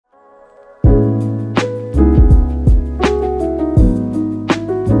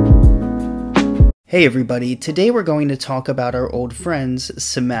Hey everybody, today we're going to talk about our old friends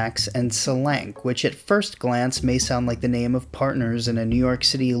Semax and Selank, which at first glance may sound like the name of partners in a New York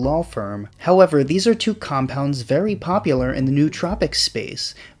City law firm. However, these are two compounds very popular in the nootropic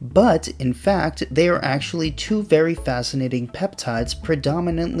space, but in fact, they are actually two very fascinating peptides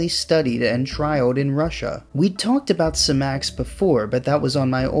predominantly studied and trialed in Russia. We'd talked about Semax before, but that was on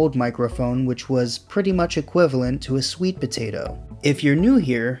my old microphone, which was pretty much equivalent to a sweet potato. If you're new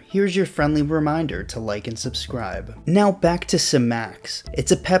here, here's your friendly reminder to like and subscribe. Now back to Semax.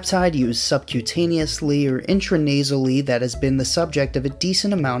 It's a peptide used subcutaneously or intranasally that has been the subject of a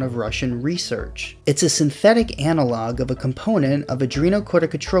decent amount of Russian research. It's a synthetic analog of a component of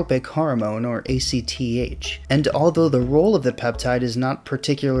adrenocorticotropic hormone or ACTH, and although the role of the peptide is not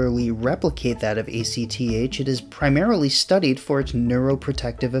particularly replicate that of ACTH, it is primarily studied for its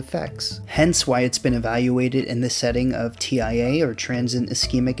neuroprotective effects. Hence why it's been evaluated in the setting of TIA or transient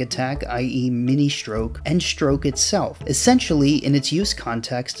ischemic attack, i.e. mini stroke, and stroke itself. Essentially, in its use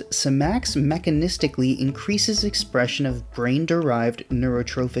context, Semax mechanistically increases expression of brain-derived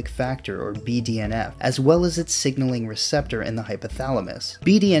neurotrophic factor or BDNF, as well as its signaling receptor in the hypothalamus.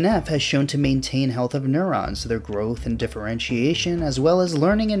 BDNF has shown to maintain health of neurons, their growth and differentiation, as well as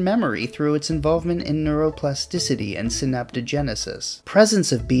learning and memory through its involvement in neuroplasticity and synaptogenesis.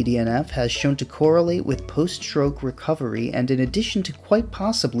 Presence of BDNF has shown to correlate with post-stroke recovery and in addition to quite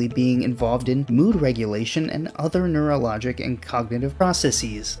possibly being involved in mood regulation and other neurologic and cognitive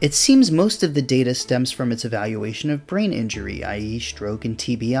processes. It seems most of the data stems from its evaluation of brain injury, i.e. stroke and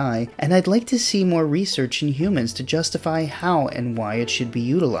TBI, and I'd like to see more research in humans to justify how and why it should be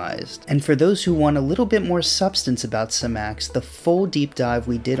utilized. And for those who want a little bit more substance about Semax, the full deep dive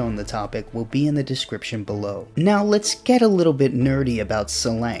we did on the topic will be in the description below. Now let's get a little bit nerdy about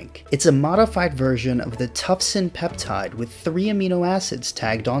Selank. It's a modified version of the tufsin peptide with 3 amino acids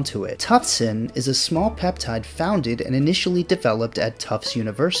tagged onto it. Tufsin is a small peptide founded and initially developed at Tufts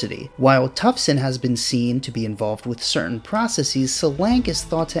University. While tufsin has been seen to be involved with certain processes, Selank is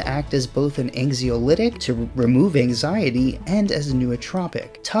thought to act as both an anxiolytic to remove anxiety and as a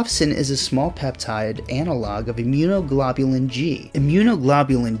nootropic. Tufsin is a small peptide analog of immunoglobulin G.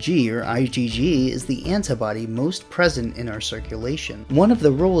 Immunoglobulin G, or IgG, is the antibody most present in our circulation. One of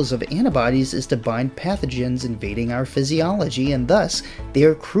the roles of antibodies is to bind pathogens invading our physiology, and thus they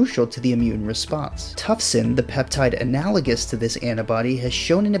are crucial to the immune response. Tufsin, the peptide analogous to this antibody, has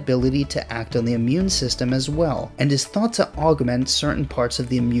shown an ability to act on the immune system as well, and is thought to augment certain parts of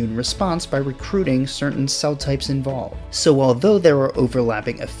the immune response by recruiting certain cell types involved. So although there are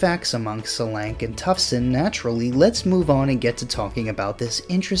overlapping effects among Selank and Tufsin, naturally, let's move on and get to talking about this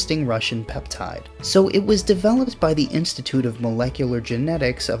interesting Russian peptide. So it was developed by the Institute of Molecular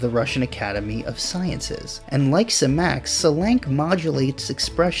Genetics of the Russian Academy of Sciences, and like Semax, Selank modulates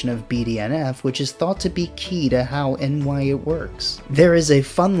expression of BDNF, which is thought to be key to how and why it works. There is a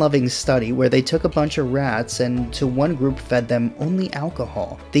fun-loving study where they took a bunch of rats and to one group fed them only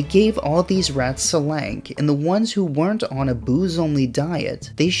alcohol. They gave all these rats Selank, and the ones who weren't on a booze-only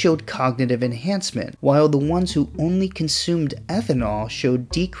diet, they showed cognitive enhancement, while the ones who only consumed ethanol showed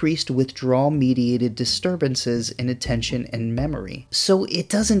decreased withdrawal-mediated disturbances in attention and memory. So it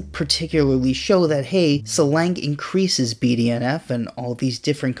doesn't particularly show that, hey, Selank increases BDNF and all these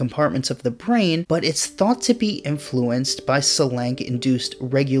different compartments of the brain, but it's thought to be influenced by Selank-induced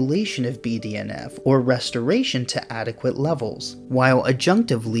regulation of BDNF or restoration to adequate levels, while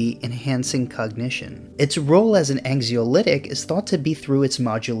adjunctively enhancing cognition. Its role as an anxiolytic is thought to be through its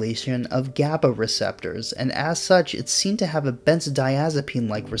modulation of GABA receptors, and as such it's seen to have a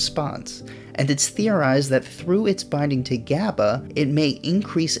benzodiazepine-like response, and it's theorized that through its binding to GABA, it may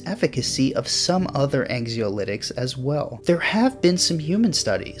increase efficacy of some other anxiolytics as well. There have been some human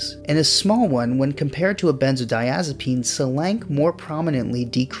studies. In a small one, when compared to a benzodiazepine, Selank more prominently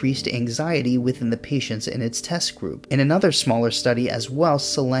decreased anxiety within the patients in its test group. In another smaller study as well,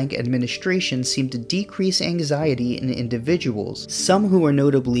 Selank administration seemed to decrease anxiety in individuals, some who were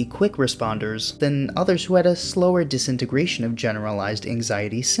notably quick responders than others who had a slower disintegration of generalized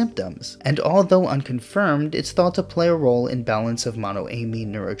anxiety symptoms. And although unconfirmed, it's thought to play a role in balance of monoamine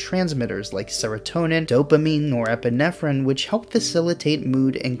neurotransmitters like serotonin, dopamine, norepinephrine, which help facilitate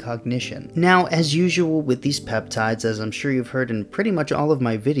mood and cognition. Now, as usual with these peptides, as I'm sure you've heard in pretty much all of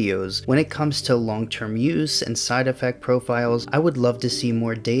my videos, when it comes to long-term use and side effect profiles, I would love to see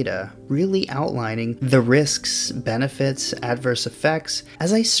more data, really outlining the risks, benefits, adverse effects,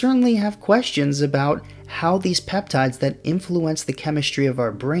 as I certainly have questions about how these peptides that influence the chemistry of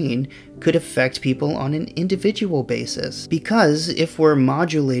our brain could affect people on an individual basis. Because if we're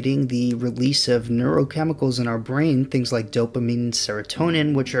modulating the release of neurochemicals in our brain, things like dopamine and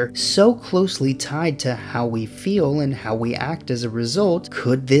serotonin, which are so closely tied to how we feel and how we act as a result,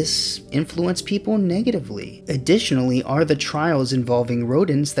 could this influence people negatively? Additionally, are the trials involving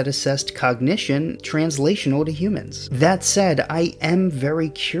rodents that assessed cognition translational to humans? That said, I am very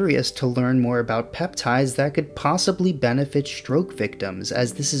curious to learn more about peptides that could possibly benefit stroke victims,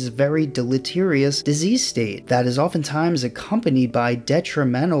 as this is a very deleterious disease state that is oftentimes accompanied by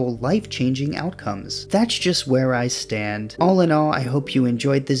detrimental, life-changing outcomes. That's just where I stand. All in all, I hope you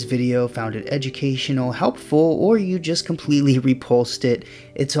enjoyed this video, found it educational, helpful, or you just completely repulsed it.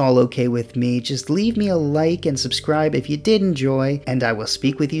 It's all okay with me. Just leave me a like and subscribe if you did enjoy, and I will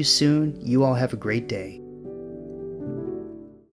speak with you soon. You all have a great day.